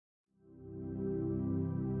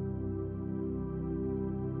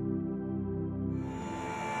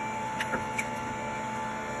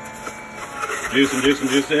Juicing, juicing,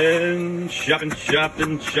 juicing, shopping,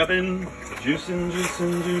 shopping, shopping. Juicing,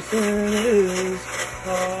 juicing, juicing is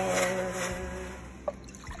hard.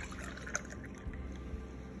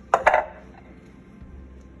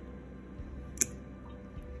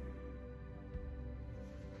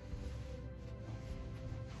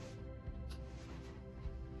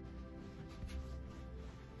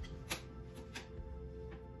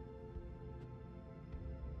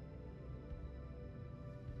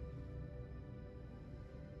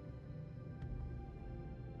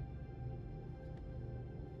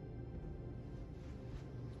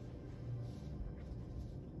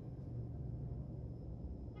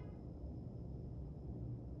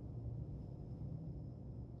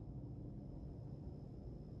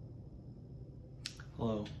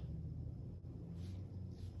 Hello,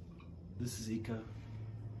 this is Ika,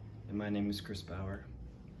 and my name is Chris Bauer.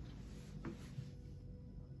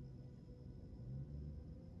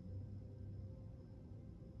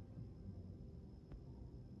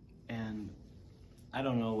 And I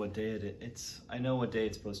don't know what day I know what day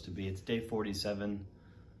it's supposed to be. It's day 47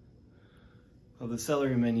 of the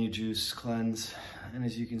Celery Menu Juice Cleanse. And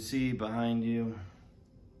as you can see behind you,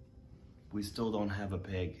 we still don't have a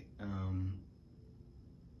pig.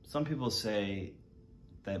 Some people say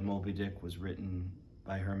that Moby Dick was written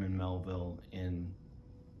by Herman Melville in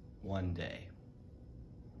one day.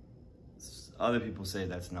 Other people say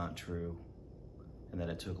that's not true, and that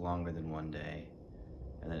it took longer than one day,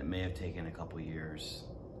 and that it may have taken a couple years,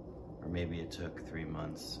 or maybe it took 3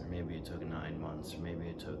 months, or maybe it took 9 months, or maybe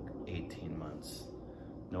it took 18 months.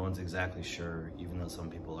 No one's exactly sure, even though some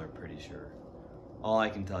people are pretty sure. All I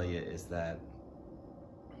can tell you is that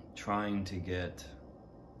trying to get,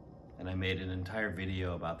 and I made an entire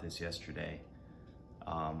video about this yesterday,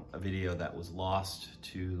 a video that was lost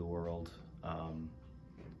to the world.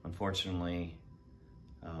 Unfortunately,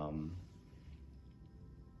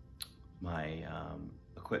 my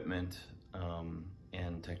equipment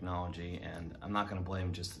and technology, and I'm not gonna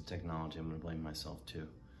blame just the technology, I'm gonna blame myself too,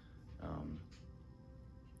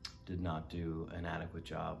 did not do an adequate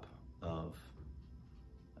job of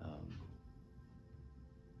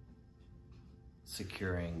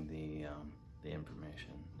securing the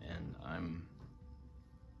information, and I'm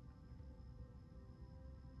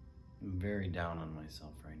very down on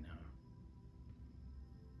myself right now.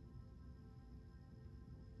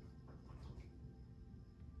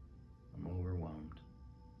 I'm overwhelmed.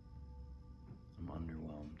 I'm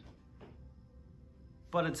underwhelmed.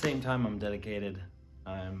 But at the same time, I'm dedicated.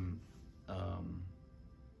 I'm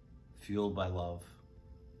fueled by love.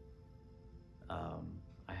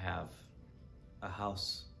 I have a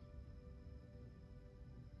house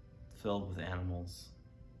filled with animals,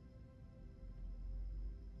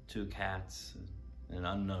 2 cats, an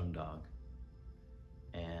unknown dog,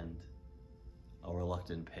 and a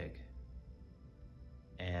reluctant pig.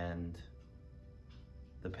 And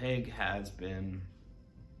the pig has been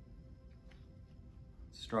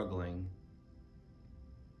struggling,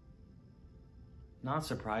 not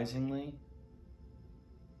surprisingly,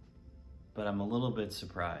 but I'm a little bit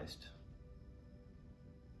surprised.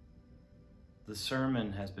 The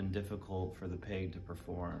sermon has been difficult for the pig to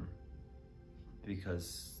perform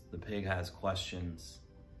because the pig has questions,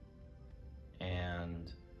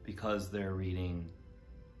 and because they're reading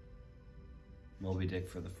Moby Dick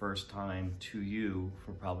for the first time to you,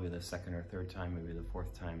 for probably the 2nd or 3rd time, maybe the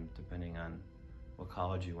 4th time, depending on what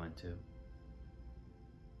college you went to.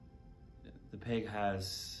 The pig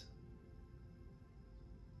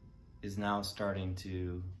is now starting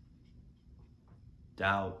to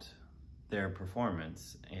doubt their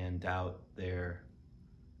performance and doubt their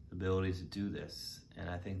ability to do this. And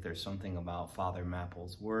I think there's something about Father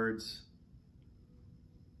Mapple's words,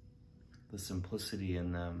 the simplicity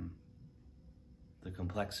in them, the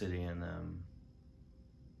complexity in them,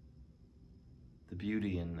 the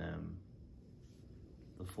beauty in them,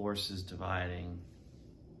 the forces dividing.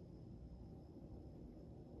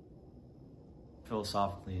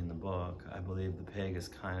 Philosophically in the book, I believe the pig has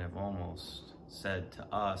kind of almost said to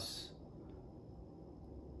us,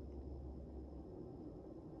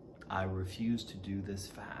 I refuse to do this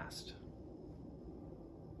fast.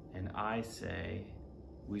 And I say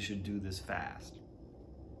we should do this fast.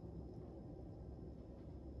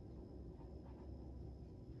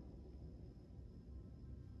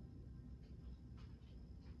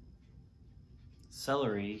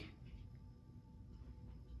 Celery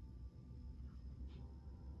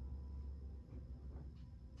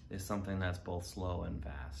is something that's both slow and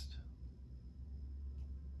fast.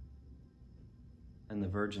 And the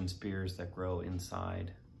virgin spears that grow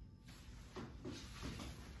inside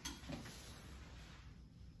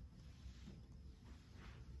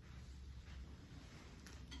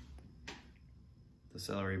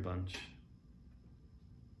celery bunch.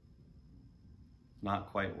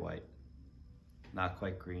 Not quite white, not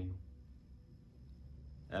quite green.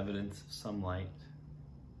 Evidence of some light.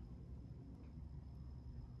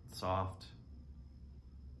 Soft.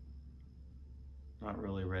 Not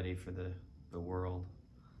really ready for the world,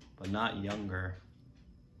 but not younger.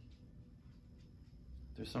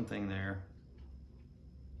 There's something there.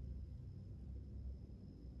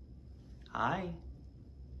 Hi.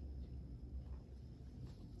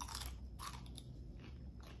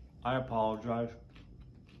 I apologize.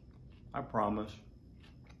 I promise.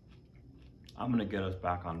 I'm gonna get us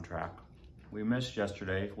back on track. We missed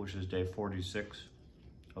yesterday, which is day 46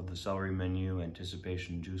 of the Celery Menu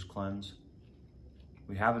Anticipation Juice Cleanse.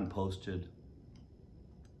 We haven't posted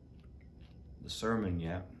the sermon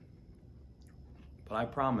yet, but I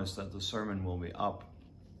promise that the sermon will be up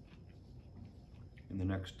in the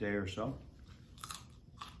next day or so.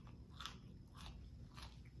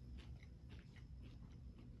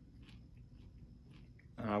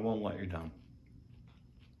 And I won't let you down.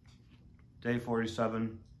 Day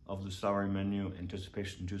 47 of the Celery Menu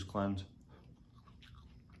Anticipation Juice Cleanse.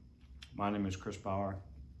 My name is Chris Bauer,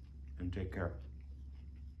 and take care.